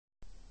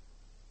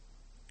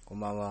こん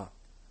ばんは。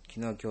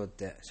昨日今日っ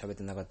て喋っ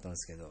てなかったんで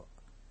すけど、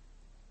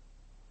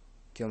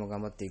今日も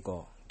頑張ってい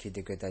こう。聞い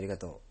てくれてありが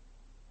とう。